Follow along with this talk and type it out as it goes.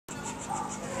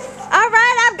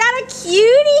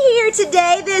here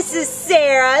today. This is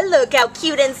Sarah. Look how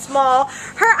cute and small.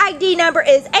 Her ID number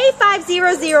is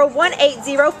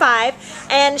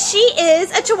A5001805, and she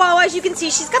is a Chihuahua. As you can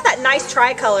see, she's got that nice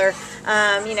tricolor,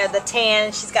 you know, the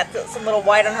tan. She's got some little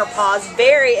white on her paws.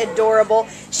 Very adorable.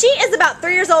 She is about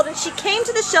 3 years old, and she came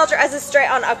to the shelter as a stray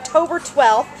on October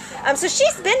 12th. So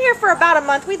she's been here for about a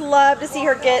month. We'd love to see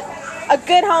her get a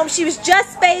good home. She was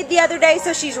just spayed the other day,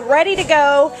 so she's ready to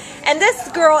go. And this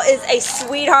girl is a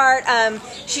sweetheart.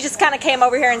 She just kind of came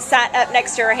over here and sat up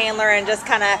next to her handler and just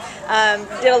kind of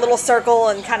did a little circle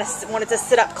and kind of wanted to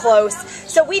sit up close.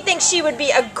 So we think she would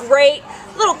be a great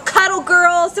little cuddle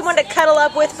girl, someone to cuddle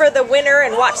up with for the winter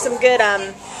and watch some good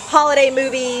holiday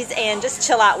movies and just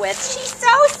chill out with. She's so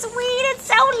sweet and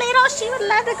so little. She would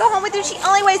love to go home with you. She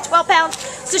only weighs 12 pounds,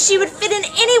 so she would fit in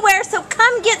anywhere. So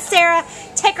come get Sarah,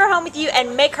 take her home with you,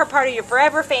 and make her part of your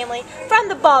forever family from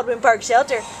the Baldwin Park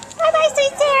Shelter. Bye-bye,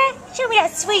 sweet Sarah. Show me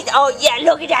that sweet. Oh, yeah,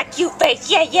 look at that cute face.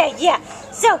 Yeah, yeah, yeah.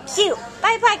 So cute.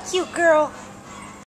 Bye-bye, cute girl.